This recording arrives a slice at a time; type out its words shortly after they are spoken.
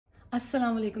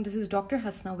Assalamu alaikum. This is Dr.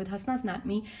 Hasna with Hasna's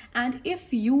Anatomy. And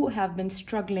if you have been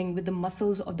struggling with the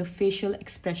muscles of the facial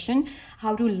expression,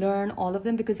 how to learn all of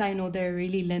them, because I know they're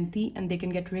really lengthy and they can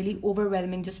get really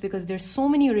overwhelming just because there's so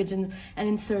many origins and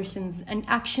insertions and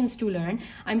actions to learn,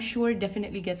 I'm sure it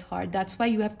definitely gets hard. That's why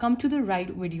you have come to the right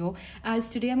video, as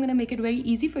today I'm going to make it very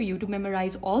easy for you to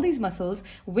memorize all these muscles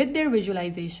with their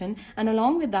visualization. And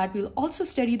along with that, we'll also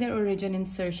study their origin,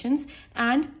 insertions,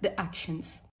 and the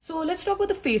actions. So let's talk about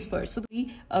the face first. So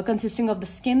consisting of the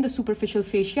skin, the superficial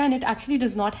fascia, and it actually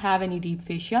does not have any deep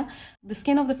fascia. The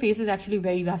skin of the face is actually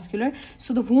very vascular.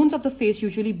 So the wounds of the face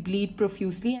usually bleed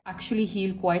profusely, actually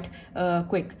heal quite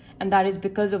quick. And that is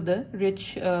because of the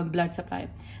rich blood supply.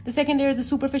 The second layer is the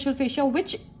superficial fascia,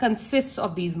 which consists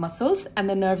of these muscles and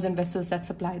the nerves and vessels that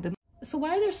supply them. So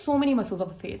why are there so many muscles of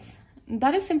the face?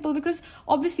 That is simple because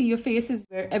obviously your face is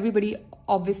where everybody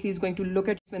obviously is going to look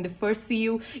at when they first see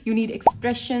you. You need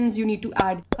expressions, you need to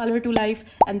add color to life,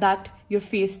 and that your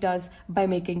face does by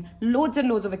making loads and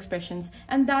loads of expressions,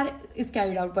 and that is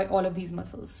carried out by all of these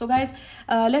muscles. So guys,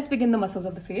 let's begin the muscles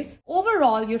of the face.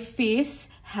 Overall, your face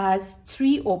has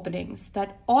 3 openings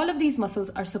that all of these muscles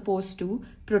are supposed to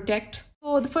protect.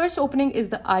 So the first opening is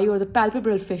the eye, or the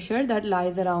palpebral fissure that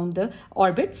lies around the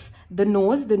orbits, the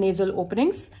nose, the nasal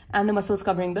openings, and the muscles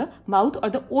covering the mouth, or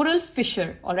the oral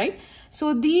fissure. All right.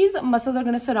 So these muscles are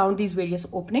going to surround these various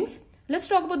openings. Let's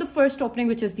talk about the first opening,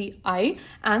 which is the eye,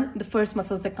 and the first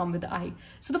muscles that come with the eye.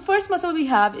 So the first muscle we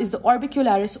have is the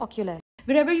orbicularis oculi.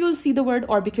 Wherever you'll see the word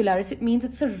orbicularis, it means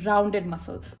it's a rounded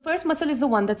muscle. First muscle is the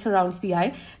one that surrounds the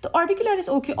eye. The orbicularis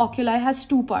oculi has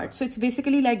 2 parts. So it's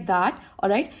basically like that, all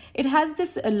right? It has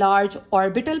this large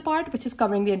orbital part, which is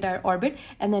covering the entire orbit.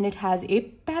 And then it has a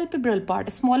palpebral part,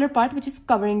 a smaller part, which is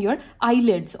covering your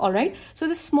eyelids, all right? So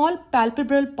the small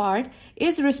palpebral part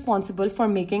is responsible for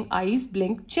making eyes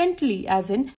blink gently,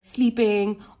 as in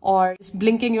sleeping or just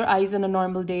blinking your eyes on a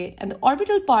normal day. And the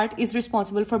orbital part is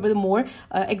responsible for the more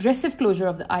aggressive closure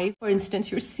of the eyes. For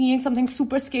instance, you're seeing something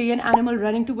super scary, an animal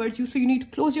running towards you, so you need to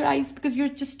close your eyes because you're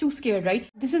just too scared, right?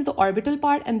 This is the orbital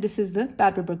part, and this is the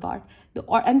palpebral part.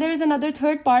 And there is another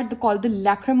third part called the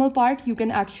lacrimal part. You can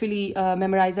actually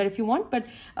memorize that if you want, but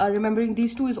remembering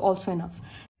these 2 is also enough.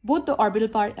 Both the orbital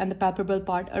part and the palpebral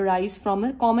part arise from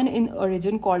a common in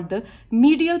origin called the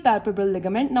medial palpebral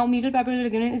ligament. Now, medial palpebral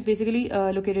ligament is basically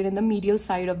located in the medial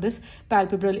side of this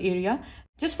palpebral area.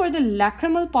 Just for the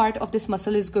lacrimal part of this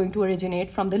muscle is going to originate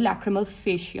from the lacrimal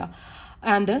fascia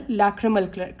and the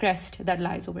lacrimal crest that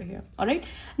lies over here. All right.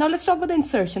 Now let's talk about the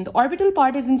insertion. The orbital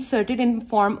part is inserted in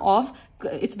form of,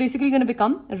 it's basically going to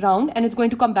become round, and it's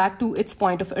going to come back to its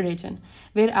point of origin.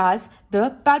 Whereas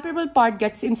the palpebral part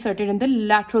gets inserted in the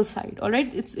lateral side. All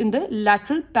right. It's in the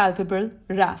lateral palpebral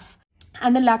raphe.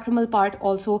 And the lacrimal part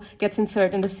also gets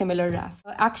inserted in the similar raphe.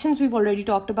 Actions we've already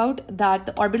talked about, that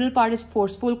the orbital part is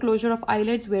forceful closure of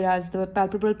eyelids, whereas the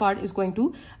palpebral part is going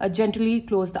to gently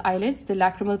close the eyelids. The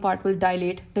lacrimal part will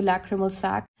dilate the lacrimal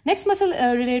sac. Next muscle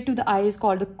related to the eye is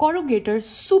called the corrugator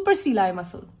supercilii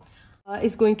muscle.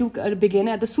 Is going to begin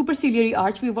at the superciliary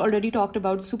arch. We've already talked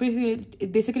about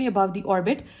superciliary, basically above the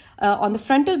orbit. On the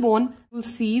frontal bone, you'll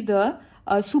see the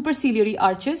superciliary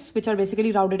arches, which are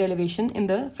basically rounded elevation in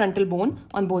the frontal bone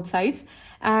on both sides,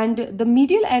 and the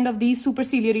medial end of these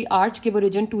superciliary arch give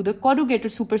origin to the corrugator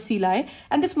supercilii,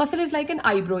 and this muscle is like an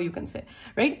eyebrow, you can say,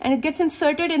 right? And it gets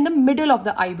inserted in the middle of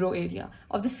the eyebrow area,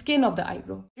 of the skin of the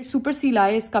eyebrow. The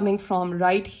supercilii is coming from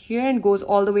right here and goes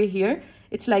all the way here.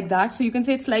 It's like that, so you can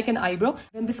say it's like an eyebrow.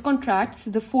 When this contracts,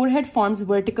 the forehead forms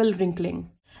vertical wrinkling,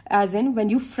 as in when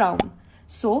you frown.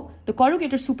 So the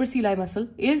corrugator supercilii muscle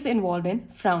is involved in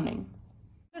frowning.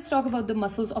 Let's talk about the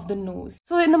muscles of the nose.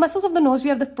 So in the muscles of the nose, we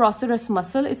have the procerus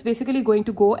muscle. It's basically going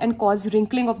to go and cause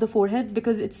wrinkling of the forehead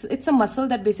because it's a muscle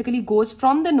that basically goes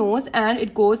from the nose and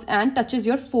it goes and touches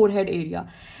your forehead area.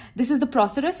 This is the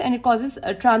procerus, and it causes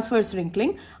a transverse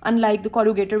wrinkling, unlike the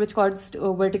corrugator, which causes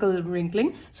vertical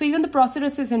wrinkling. So even the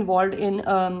procerus is involved in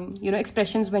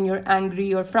expressions when you're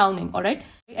angry or frowning. All right.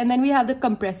 And then we have the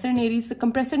compressor nares. The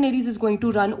compressor nares is going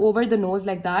to run over the nose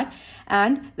like that,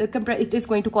 and it is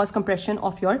going to cause compression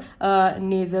of your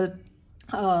nasal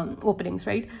openings,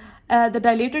 right? The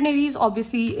dilator nares,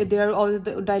 obviously, the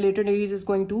dilator nares is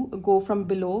going to go from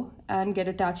below and get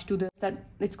attached to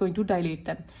it's going to dilate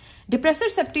them. Depressor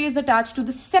septi is attached to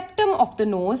the septum of the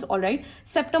nose, all right?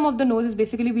 Septum of the nose is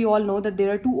basically, we all know that there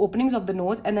are 2 openings of the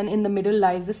nose, and then in the middle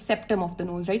lies the septum of the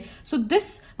nose, right? So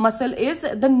this muscle is,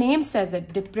 the name says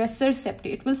it, depressor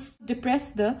septi. It will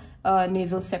depress the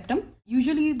nasal septum.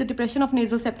 Usually the depression of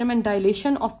nasal septum and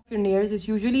dilation of your nares is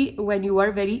usually when you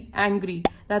are very angry.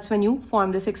 That's when you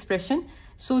form this expression.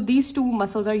 So these two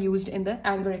muscles are used in the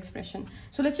anger expression.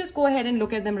 So let's just go ahead and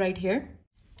look at them right here.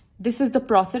 This is the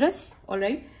procerus, all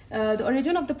right. The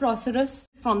origin of the procerus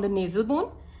is from the nasal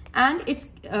bone, and its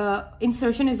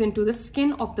insertion is into the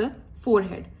skin of the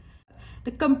forehead.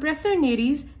 The compressor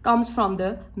nares comes from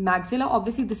the maxilla.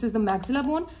 Obviously, this is the maxilla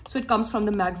bone, so it comes from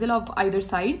the maxilla of either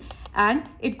side, and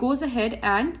it goes ahead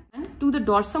and to the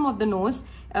dorsum of the nose.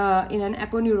 In an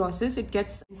aponeurosis, it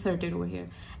gets inserted over here,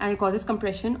 and it causes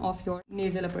compression of your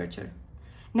nasal aperture.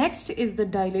 Next is the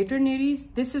dilator nares.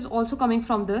 This is also coming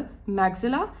from the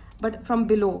maxilla, but from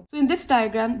below. So in this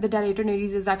diagram, the dilator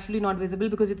nares is actually not visible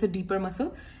because it's a deeper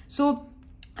muscle. So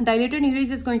dilator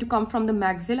nares is going to come from the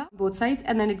maxilla, both sides,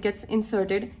 and then it gets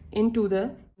inserted into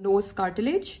the nose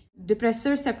cartilage.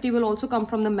 Depressor septi will also come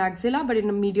from the maxilla, but in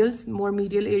a medial, more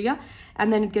medial area,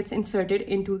 and then it gets inserted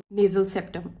into nasal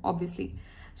septum, obviously.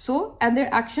 So, and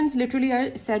their actions literally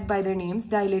are said by their names.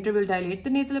 Dilator will dilate the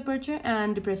nasal aperture,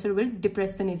 and depressor will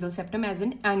depress the nasal septum as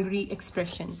an angry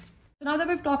expression. So now that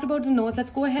we've talked about the nose, let's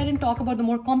go ahead and talk about the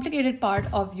more complicated part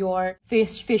of your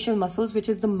facial muscles, which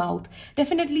is the mouth.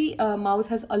 Definitely, mouth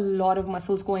has a lot of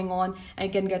muscles going on and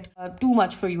it can get too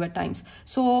much for you at times.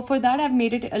 So for that, I've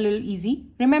made it a little easy.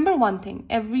 Remember one thing,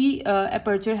 every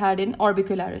aperture had an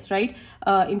orbicularis, right?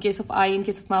 In case of eye, in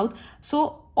case of mouth.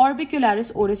 So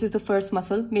orbicularis oris is the first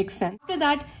muscle, makes sense. After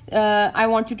that, I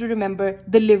want you to remember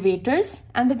the levators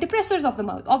and the depressors of the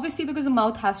mouth. Obviously, because the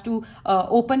mouth has to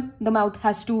open, the mouth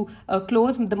has to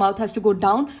close, the mouth has to go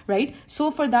down, right?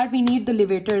 So for that, we need the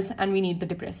levators and we need the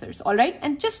depressors, all right?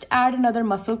 And just add another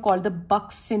muscle called the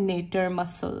buccinator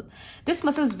muscle. This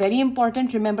muscle is very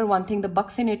important. Remember one thing, the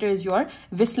buccinator is your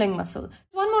whistling muscle.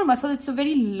 One more muscle, it's a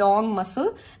very long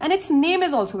muscle, and its name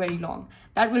is also very long.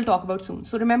 That we'll talk about soon.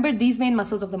 So remember these main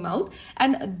muscles of the mouth,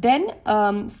 and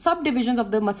then subdivisions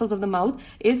of the muscles of the mouth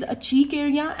is a cheek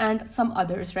area and some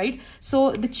others, right?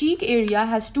 So the cheek area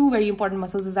has two very important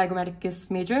muscles, the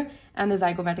zygomaticus major and the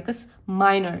zygomaticus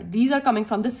minor. These are coming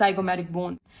from the zygomatic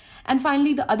bone. And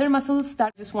finally, the other muscles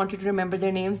that I just want you to remember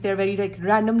their names. They're very like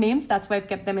random names. That's why I've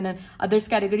kept them in an others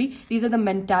category. These are the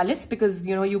mentalis, because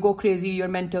you know, you go crazy, you're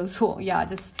mental. So yeah,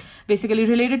 just basically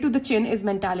related to the chin is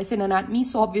mentalis in anatomy.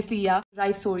 So obviously, yeah,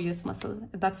 risorius muscle.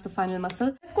 That's the final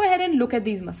muscle. Let's go ahead and look at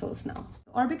these muscles now.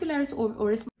 Orbicularis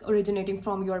oris originating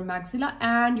from your maxilla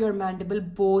and your mandible,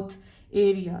 both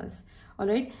areas. All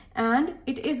right, and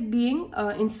it is being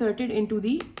inserted into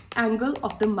the angle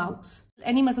of the mouth.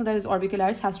 Any muscle that is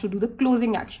orbicularis has to do the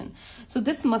closing action. So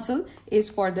this muscle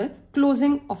is for the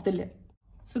closing of the lip.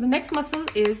 So the next muscle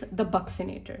is the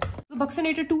buccinator. The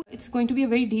buccinator too, it's going to be a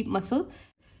very deep muscle.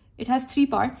 It has three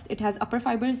parts. It has upper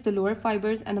fibers, the lower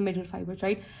fibers, and the middle fibers,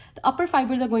 right? The upper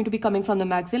fibers are going to be coming from the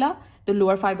maxilla. The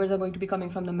lower fibers are going to be coming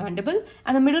from the mandible,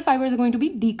 and the middle fibers are going to be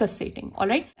decussating, all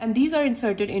right? And these are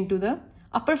inserted into the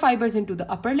upper fibers into the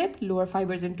upper lip, lower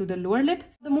fibers into the lower lip.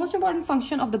 The most important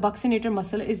function of the buccinator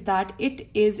muscle is that it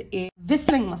is a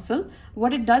whistling muscle.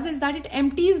 What it does is that it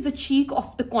empties the cheek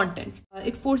of the contents.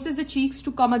 It forces the cheeks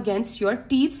to come against your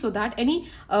teeth so that any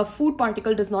food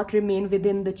particle does not remain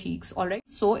within the cheeks, all right?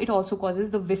 So it also causes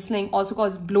the whistling, also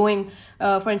causes blowing,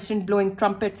 for instance, blowing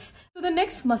trumpets. So the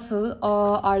next muscle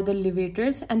are the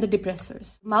levators and the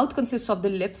depressors. Mouth consists of the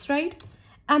lips, right?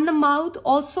 And the mouth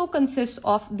also consists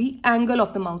of the angle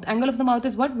of the mouth. Angle of the mouth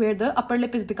is what? Where the upper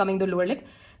lip is becoming the lower lip.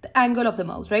 The angle of the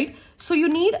mouth, right? So you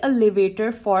need a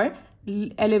levator for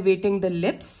elevating the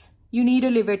lips. You need a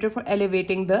levator for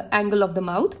elevating the angle of the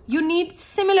mouth. You need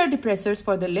similar depressors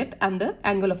for the lip and the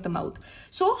angle of the mouth.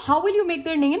 So how will you make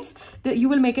their names? You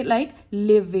will make it like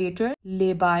levator,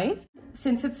 labii.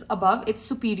 Since it's above, it's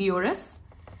superioris.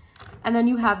 And then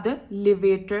you have the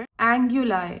levator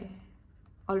anguli.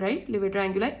 All right, levator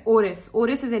anguli oris.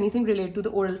 Oris is anything related to the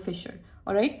oral fissure.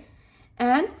 All right.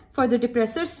 And for the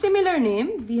depressor, similar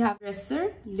name, we have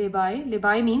depressor labii.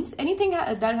 Labii means anything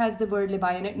that has the word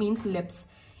labii in it means lips.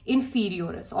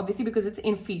 Inferioris, obviously because it's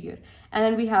inferior. And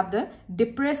then we have the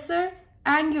depressor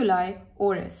anguli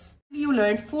oris. You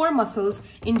learned 4 muscles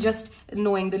in just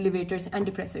knowing the levators and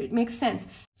depressor. It makes sense.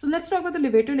 So let's talk about the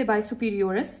levator labii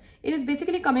superioris. It is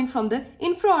basically coming from the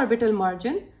infraorbital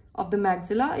margin of the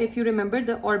maxilla. If you remember,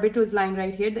 the orbit was lying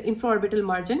right here, the infraorbital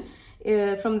margin.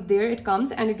 From there it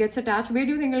comes and it gets attached. Where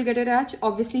do you think it'll get attached?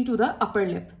 Obviously to the upper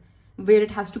lip, where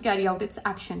it has to carry out its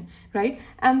action, right?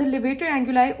 And the levator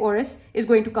anguli oris is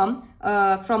going to come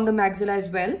from the maxilla as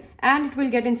well, and it will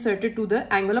get inserted to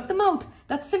the angle of the mouth.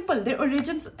 That's simple. Their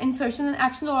origins, insertion, and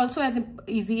actions are also as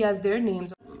easy as their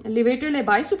names. Levator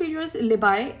labii superioris,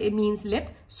 labii, it means lip,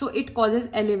 so it causes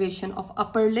elevation of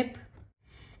upper lip.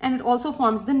 and it also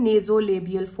forms the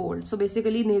nasolabial fold. So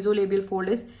basically nasolabial fold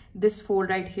is this fold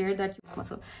right here, that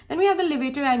muscle. Then we have the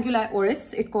levator anguli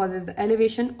oris. It causes the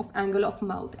elevation of angle of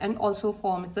mouth and also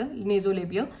forms the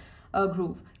nasolabial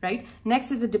groove, right?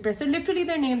 Next is the depressor. Literally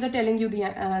their names are telling you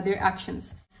their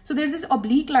actions. So there's this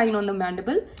oblique line on the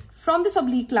mandible. From this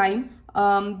oblique line,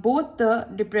 both the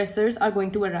depressors are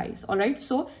going to arise. All right,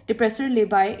 so depressor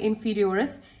labii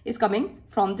inferioris is coming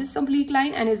from this oblique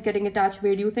line and is getting attached,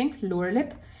 where do you think? Lower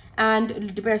lip.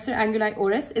 And depressor anguli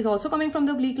oris is also coming from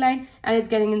the oblique line and it's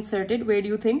getting inserted, where do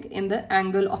you think? In the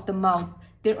angle of the mouth.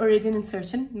 Their origin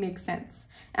insertion makes sense.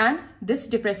 And this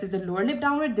depresses the lower lip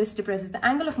downward, this depresses the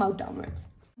angle of mouth downwards.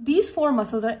 These four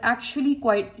muscles are actually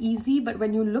quite easy, but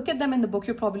when you look at them in the book,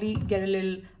 you probably get a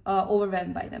little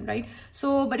overwhelmed by them, right?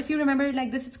 So, but if you remember it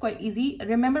like this, it's quite easy.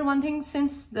 Remember one thing,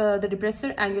 since the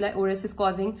depressor anguli oris is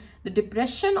causing the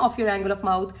depression of your angle of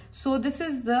mouth, so this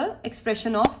is the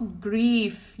expression of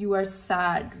grief. You are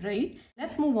sad, right?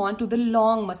 Let's move on to the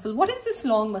long muscle. What is this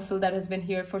long muscle that has been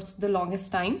here for the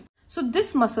longest time? So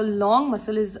this muscle, long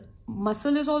muscle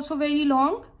is also very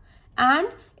long, and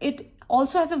it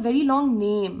also has a very long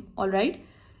name, all right?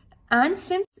 And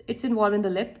since it's involved in the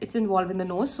lip, it's involved in the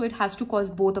nose, so it has to cause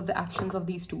both of the actions of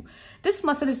these two. This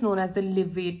muscle is known as the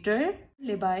levator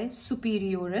labii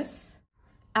superioris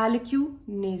alicu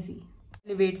nasi.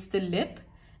 Elevates the lip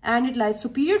and it lies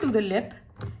superior to the lip,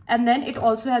 and then it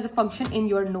also has a function in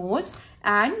your nose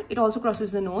and it also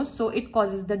crosses the nose, so it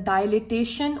causes the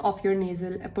dilatation of your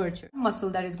nasal aperture.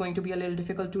 Muscle that is going to be a little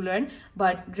difficult to learn,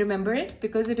 but remember it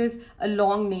because it is a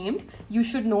long named. You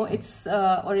should know its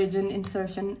origin,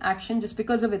 insertion, action just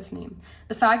because of its name.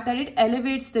 The fact that it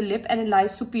elevates the lip and it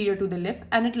lies superior to the lip,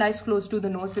 and it lies close to the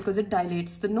nose because it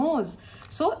dilates the nose.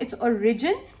 So its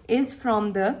origin is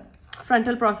from the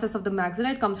frontal process of the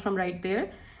maxilla. It comes from right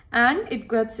there and it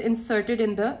gets inserted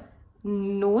in the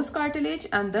nose cartilage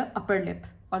and the upper lip.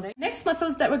 All right, next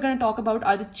muscles that we're going to talk about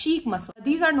are the cheek muscle.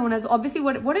 These are known as, obviously,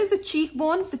 what is the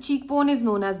cheekbone? The cheekbone is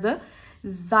known as the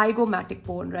zygomatic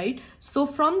bone, right? So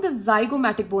from the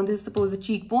zygomatic bone, this is suppose the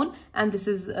cheekbone and this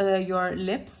is your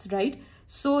lips, right?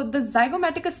 So the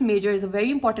zygomaticus major is a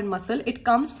very important muscle. It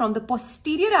comes from the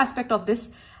posterior aspect of this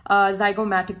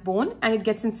zygomatic bone and it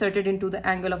gets inserted into the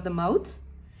angle of the mouth.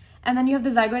 And then you have the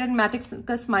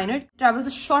zygomaticus minor. It travels a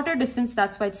shorter distance,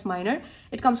 that's why it's minor.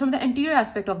 It comes from the anterior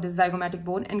aspect of this zygomatic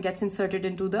bone and gets inserted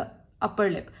into the upper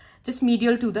lip, just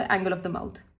medial to the angle of the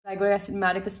mouth.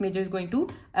 Zygomaticus major is going to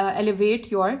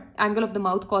elevate your angle of the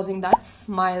mouth, causing that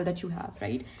smile that you have,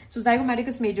 right? So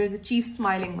zygomaticus major is the chief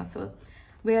smiling muscle,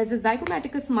 whereas the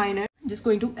zygomaticus minor is just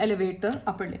going to elevate the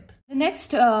upper lip. The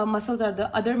next muscles are the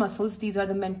other muscles. These are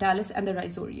the mentalis and the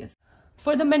risorius.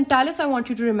 For the mentalis, I want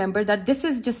you to remember that this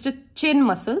is just a chin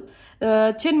muscle.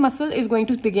 The chin muscle is going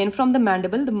to begin from the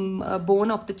mandible. The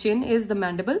bone of the chin is the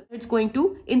mandible. It's going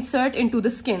to insert into the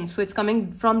skin. So it's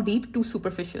coming from deep to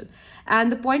superficial.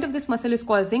 And the point of this muscle is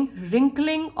causing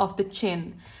wrinkling of the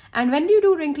chin. And when do you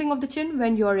do wrinkling of the chin?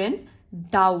 When you're in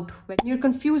doubt, when you're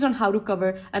confused on how to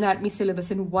cover anatomy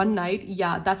syllabus in one night.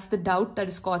 Yeah, that's the doubt that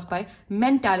is caused by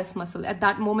mentalis muscle. At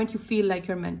that moment you feel like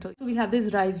you're mental. So we have this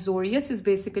risorius is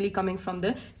basically coming from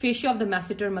the fascia of the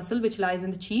masseter muscle, which lies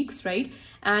in the cheeks, right?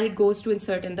 And it goes to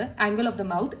insert in the angle of the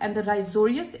mouth. And the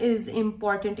risorius is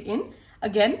important in,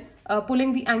 again,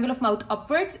 pulling the angle of mouth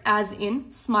upwards, as in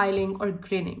smiling or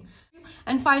grinning.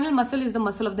 And final muscle is the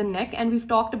muscle of the neck, and we've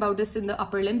talked about this in the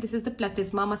upper limb. This is the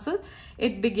platysma muscle.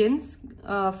 It begins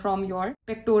from your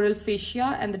pectoral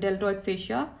fascia and the deltoid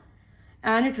fascia,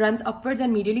 and it runs upwards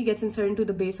and medially gets inserted into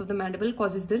the base of the mandible,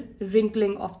 causes the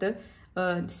wrinkling of the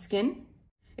skin.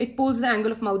 It pulls the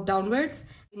angle of mouth downwards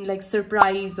in like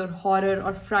surprise or horror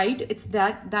or fright. It's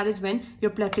that is when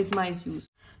your platysma is used.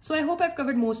 So I hope I've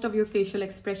covered most of your facial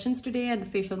expressions today and the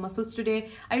facial muscles today.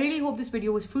 I really hope this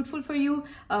video was fruitful for you.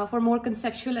 For more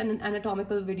conceptual and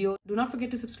anatomical video, do not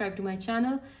forget to subscribe to my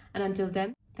channel. And until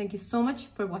then, thank you so much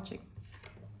for watching.